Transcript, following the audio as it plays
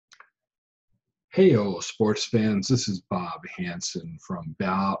Heyo, sports fans. This is Bob Hansen from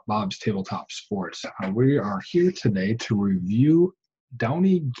Bob's Tabletop Sports. We are here today to review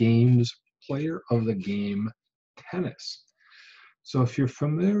Downey Games Player of the Game Tennis. So, if you're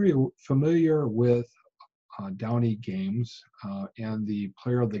familiar with Downey Games and the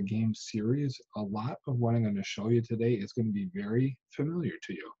Player of the Game series, a lot of what I'm going to show you today is going to be very familiar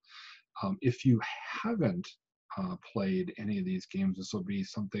to you. If you haven't played any of these games, this will be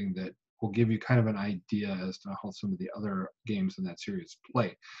something that will give you kind of an idea as to how some of the other games in that series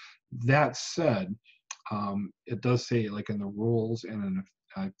play. That said, it does say, like in the rules and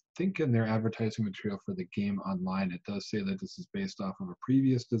I think in their advertising material for the game online, it does say that this is based off of a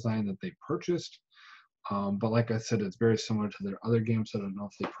previous design that they purchased. But like I said, it's very similar to their other games. I don't know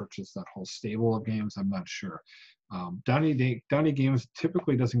if they purchased that whole stable of games. I'm not sure. Downey Games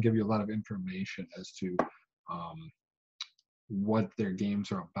typically doesn't give you a lot of information as to what their games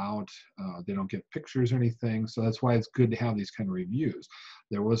are about. They don't give pictures or anything, so that's why it's good to have these kind of reviews.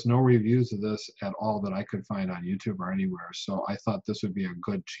 There was no reviews of this at all that I could find on YouTube or anywhere, so I thought this would be a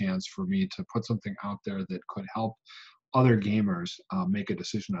good chance for me to put something out there that could help other gamers make a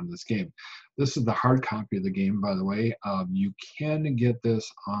decision on this game. This is the hard copy of the game, by the way. You can get this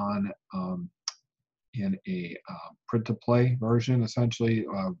on in a print-to-play version, essentially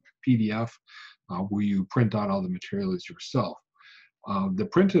PDF, where you print out all the materials yourself. The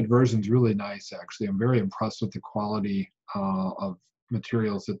printed version is really nice, actually. I'm very impressed with the quality of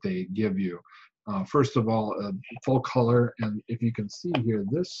materials that they give you. First of all, full color, and if you can see here,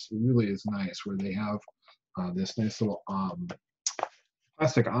 this really is nice, where they have this nice little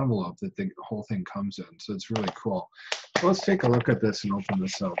plastic envelope that the whole thing comes in, so it's really cool. So let's take a look at this and open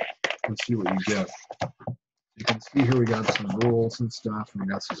this up and see what you get. You can see here we got some rules and stuff, and we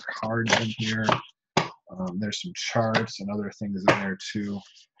got some cards in here. There's some charts and other things in there too.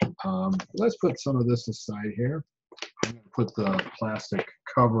 Let's put some of this aside here. I'm going to put the plastic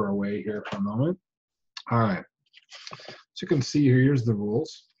cover away here for a moment. All right. So you can see here, here's the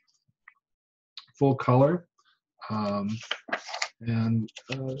rules. Full color. And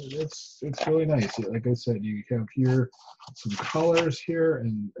it's really nice. Like I said, you have here some colors here,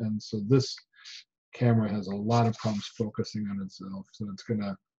 and so this camera has a lot of problems focusing on itself, so it's going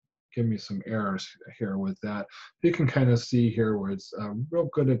to give me some errors here with that. You can kind of see here where it's real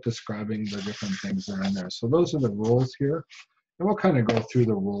good at describing the different things that are in there. So those are the rules here, and we'll kind of go through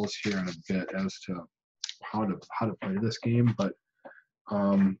the rules here in a bit as to how to play this game. But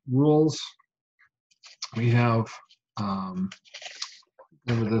rules, we have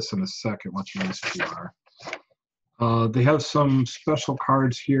over this in a second what these two are. They have some special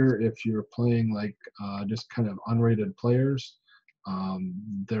cards here if you're playing like just kind of unrated players.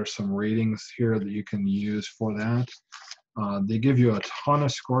 There's some ratings here that you can use for that. They give you a ton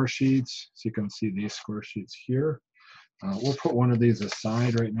of score sheets, so you can see these score sheets here. We'll put one of these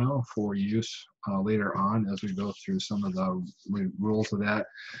aside right now for use later on as we go through some of the rules of that.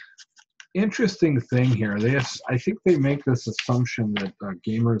 Interesting thing here, I think they make this assumption that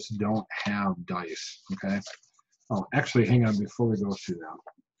gamers don't have dice, okay? Oh, actually, hang on before we go through that.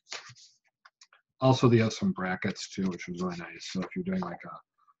 Also, they have some brackets too, which is really nice. So if you're doing like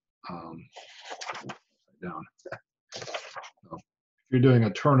so if you're doing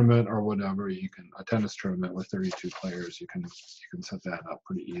a tournament or whatever, you can a tennis tournament with 32 players, you can set that up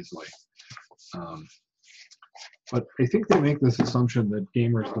pretty easily. But I think they make this assumption that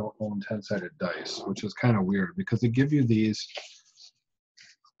gamers don't own 10-sided dice, which is kind of weird because they give you these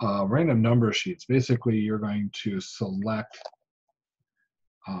random number sheets. Basically, you're going to select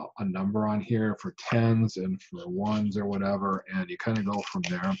a number on here for 10s and for 1s or whatever, and you kind of go from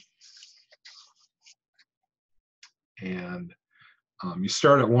there. And you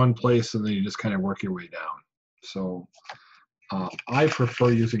start at one place and then you just kind of work your way down. So I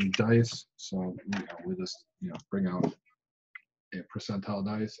prefer using dice, so we just bring out a percentile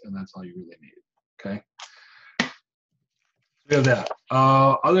dice, and that's all you really need. Okay. We have that.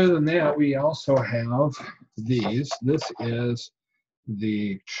 Other than that, we also have these. This is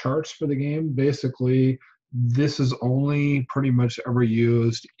the charts for the game. Basically, this is only pretty much ever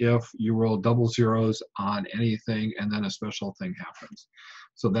used if you roll double zeros on anything and then a special thing happens.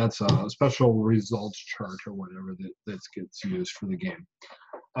 So that's a special results chart or whatever that gets used for the game.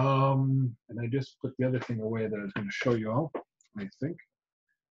 And I just put the other thing away that I was going to show you all, I think.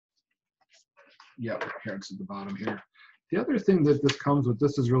 Yeah, here it's at the bottom here. The other thing that this comes with,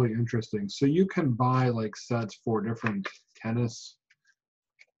 this is really interesting. So you can buy like sets for different tennis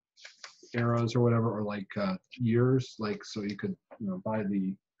eras or whatever, or like years, like so you could buy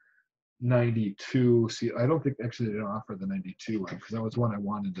the 92. See, I don't think actually they don't offer the 92 one because that was one I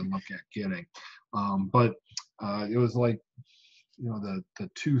wanted to look at getting. But it was like, the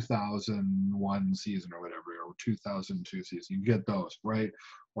 2001 season or whatever, or 2002 season. You get those, right?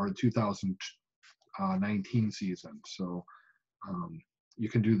 Or the 2019 season. So you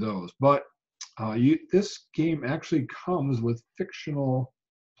can do those. But this game actually comes with fictional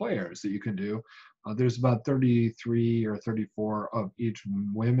players that you can do. There's about 33 or 34 of each,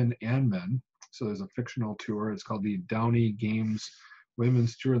 women and men. So there's a fictional tour. It's called the Downey Games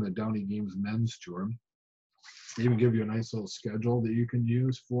Women's Tour and the Downey Games Men's Tour. They even give you a nice little schedule that you can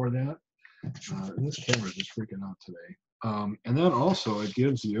use for that. And this camera is just freaking out today. And then also it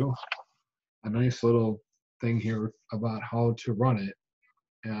gives you a nice little thing here about how to run it.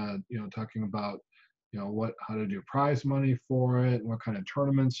 And talking about how to do prize money for it, and what kind of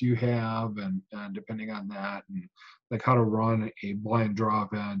tournaments you have, and depending on that, and like how to run a blind draw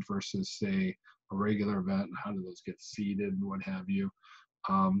event versus say a regular event, and how do those get seeded and what have you.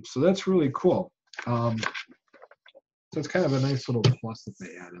 So that's really cool. So it's kind of a nice little plus that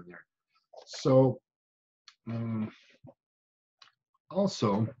they add in there. So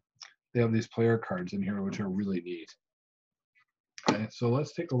also they have these player cards in here which are really neat. Okay, so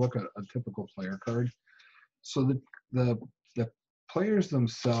let's take a look at a typical player card. So the players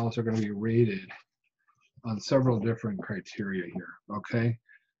themselves are going to be rated on several different criteria here. Okay,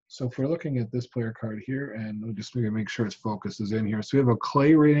 so if we're looking at this player card here, and we'll just make sure its focus is in here. So we have a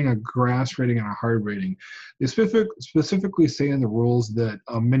clay rating, a grass rating, and a hard rating. They specifically say in the rules that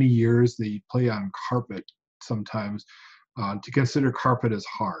many years they play on carpet sometimes to consider carpet as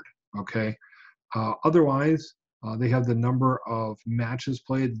hard. Okay, otherwise. They have the number of matches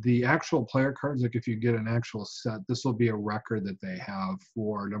played. The actual player cards, like if you get an actual set, this will be a record that they have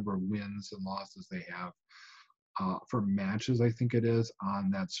for number of wins and losses they have for matches, I think it is, on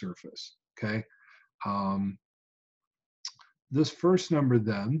that surface. Okay. This first number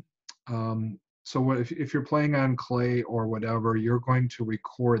then, so if you're playing on clay or whatever, you're going to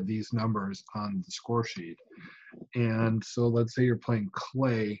record these numbers on the score sheet. And so let's say you're playing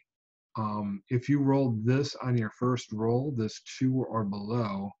clay. If you rolled this on your first roll, this 2 or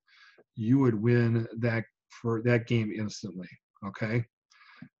below, you would win that for that game instantly. Okay.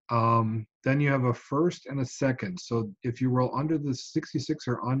 Then you have a first and a second. So if you roll under the 66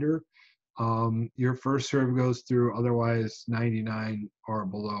 or under, your first serve goes through. Otherwise, 99 or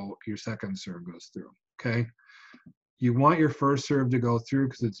below, your second serve goes through. Okay. You want your first serve to go through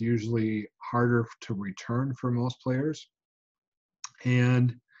because it's usually harder to return for most players.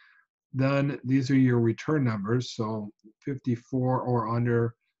 And then these are your return numbers. So 54 or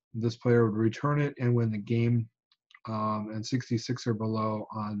under, this player would return it and win the game. And 66 or below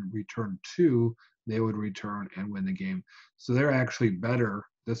on return 2, they would return and win the game. So they're actually better.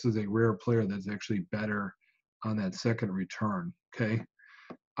 This is a rare player that's actually better on that second return. Okay.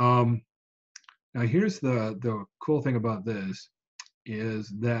 Now here's the cool thing about this is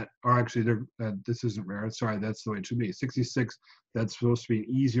that, or actually this isn't rare. Sorry, that's the way it should be. 66, that's supposed to be an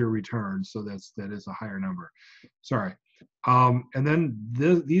easier return, so that is a higher number. Sorry. And then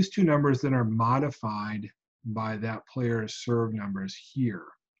these two numbers then are modified by that player's serve numbers here.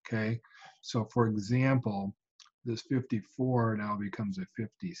 Okay. So for example, this 54 now becomes a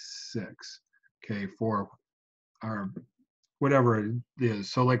 56. Okay, for our whatever it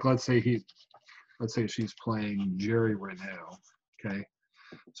is. So like let's say she's playing Jerry Renault. Okay,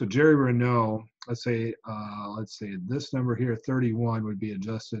 so Jerry Renault, let's say this number here, 31, would be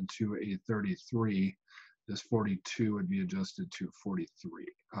adjusted to a 33. This 42 would be adjusted to 43,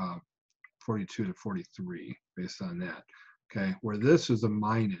 42 to 43 based on that. Okay, where this is a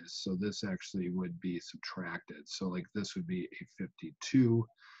minus, so this actually would be subtracted. So like this would be a 52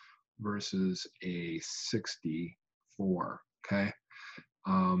 versus a 64. Okay,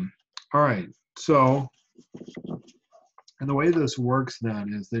 all right, so. And the way this works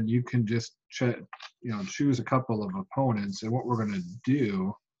then is that you can just choose a couple of opponents. And what we're going to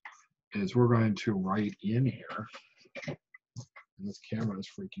do is we're going to write in here. And this camera is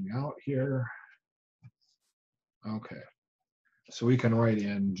freaking out here. Okay. So we can write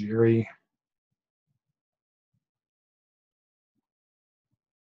in Jerry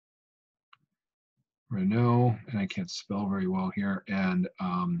Renault, and I can't spell very well here, and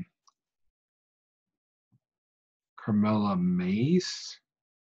Carmela Mace.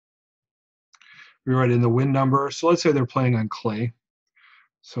 We write in the win number. So let's say they're playing on clay.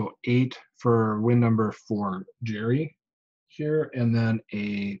 So 8 for win number for Jerry here, and then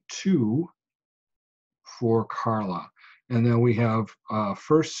a 2 for Carla. And then we have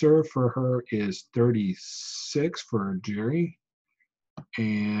first serve for her is 36 for Jerry.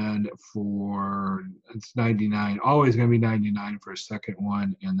 And for, it's 99, always going to be 99 for a second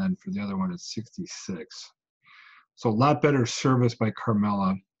one. And then for the other one, it's 66. So a lot better service by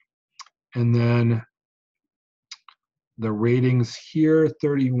Carmela. And then the ratings here,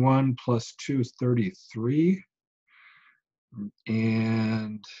 31 plus 2 is 33.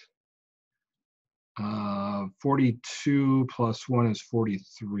 And 42 plus 1 is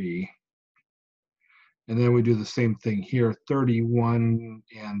 43. And then we do the same thing here, 31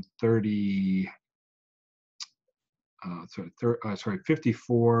 and 30. Sorry,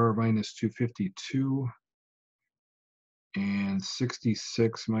 54 minus 2, 52. And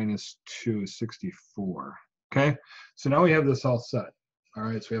 66 minus 2 is 64. Okay, so now we have this all set. All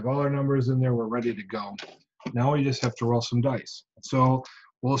right, so we have all our numbers in there. We're ready to go. Now we just have to roll some dice. So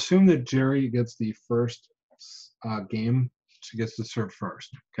we'll assume that Jerry gets the first game. She gets to serve first,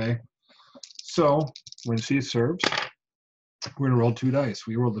 okay? So when she serves, we're gonna roll 2 dice.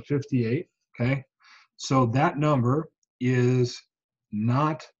 We rolled a 58, okay? So that number is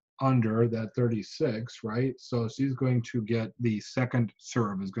not under that 36, right? So she's going to get the second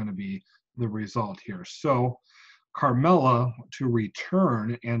serve is gonna be the result here. So Carmela, to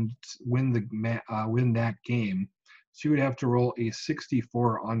return and win that game, she would have to roll a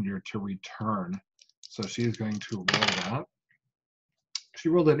 64 under to return. So she's going to roll that. She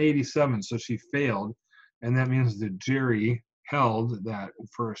rolled an 87, so she failed, and that means that Jerry held that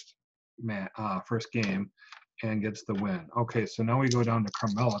first game and gets the win. Okay, so now we go down to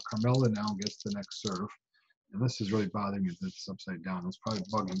Carmela. Carmela now gets the next serve, and this is really bothering me that it's upside down. It's probably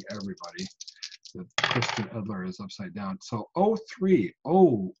bugging everybody that Kristen Edler is upside down. So 0-3,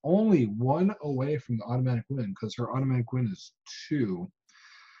 only 1 away from the automatic win because her automatic win is 2.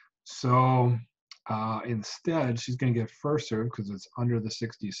 So instead, she's going to get first serve because it's under the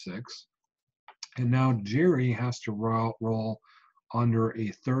 66. And now Jerry has to roll under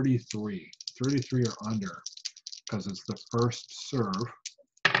a 33. 33 or under because it's the first serve.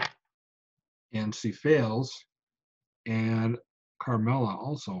 And she fails. And Carmela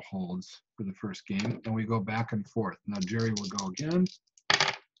also holds for the first game, and we go back and forth. Now Jerry will go again.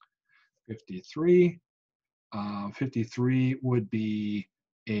 53. 53 would be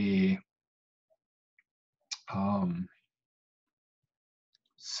a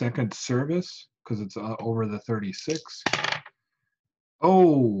second service because it's over the 36.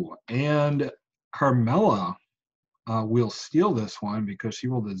 Oh, and Carmela will steal this one because she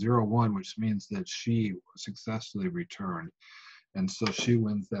rolled a 0-1, which means that she successfully returned. And so she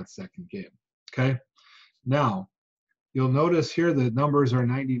wins that second game. Okay. Now, you'll notice here the numbers are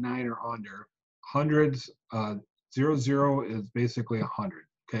 99 or under. Hundreds, 0 is basically 100.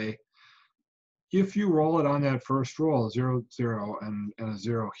 Okay. If you roll it on that first roll, 0, 0, and a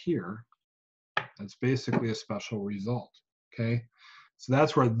 0 here, that's basically a special result. Okay. So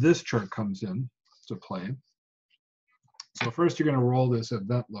that's where this chart comes in to play. So first you're going to roll this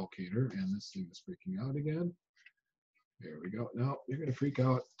event locator, and this thing is freaking out again. There we go. No, you're going to freak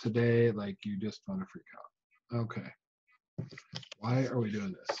out today like you just want to freak out. Okay. Why are we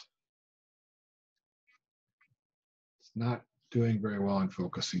doing this? It's not doing very well in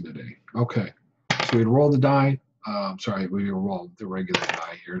focusing today. Okay. So we'd roll the die. Sorry, we roll the regular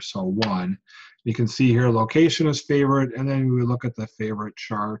die here. So 1. You can see here location is favorite, and then we look at the favorite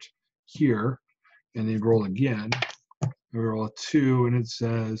chart here, and then roll again. We roll a 2, and it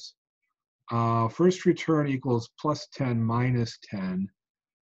says first return equals +10 minus 10.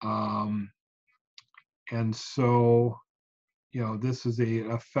 And so, you know, this is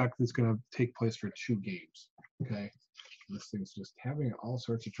an effect that's going to take place for 2 games. Okay. This thing's just having all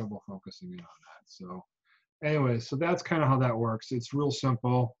sorts of trouble focusing in on that. So anyway, so that's kind of how that works. It's real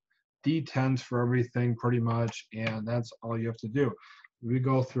simple. D10s for everything pretty much, and that's all you have to do. We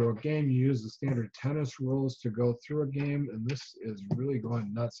go through a game, you use the standard tennis rules to go through a game, and this is really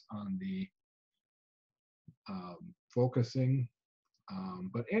going nuts on the focusing.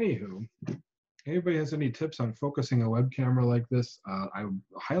 But anywho, anybody has any tips on focusing a web camera like this? I would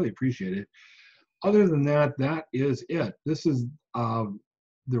highly appreciate it. Other than that, that is it. This is the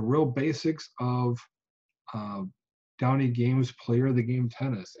real basics of Downey Games Player of the Game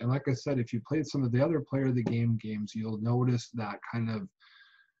Tennis. And like I said, if you played some of the other Player of the Game games, you'll notice that kind of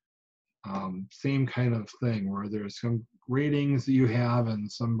same kind of thing where there's some ratings that you have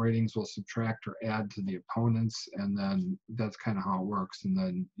and some ratings will subtract or add to the opponents, and then that's kind of how it works, and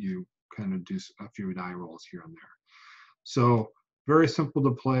then you kind of do a few die rolls here and there. So very simple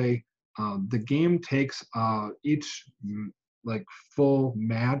to play. The game takes each like full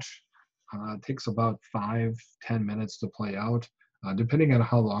match takes about 5-10 minutes to play out, depending on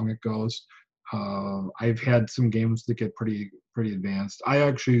how long it goes. I've had some games that get pretty advanced. I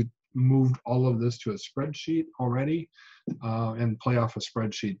actually moved all of this to a spreadsheet already and play off a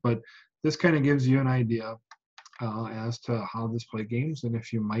spreadsheet. But this kind of gives you an idea as to how this play games and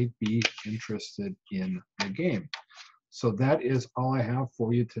if you might be interested in the game. So that is all I have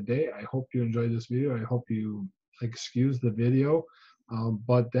for you today. I hope you enjoyed this video. I hope you excuse the video.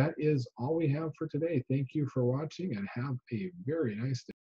 But that is all we have for today. Thank you for watching and have a very nice day.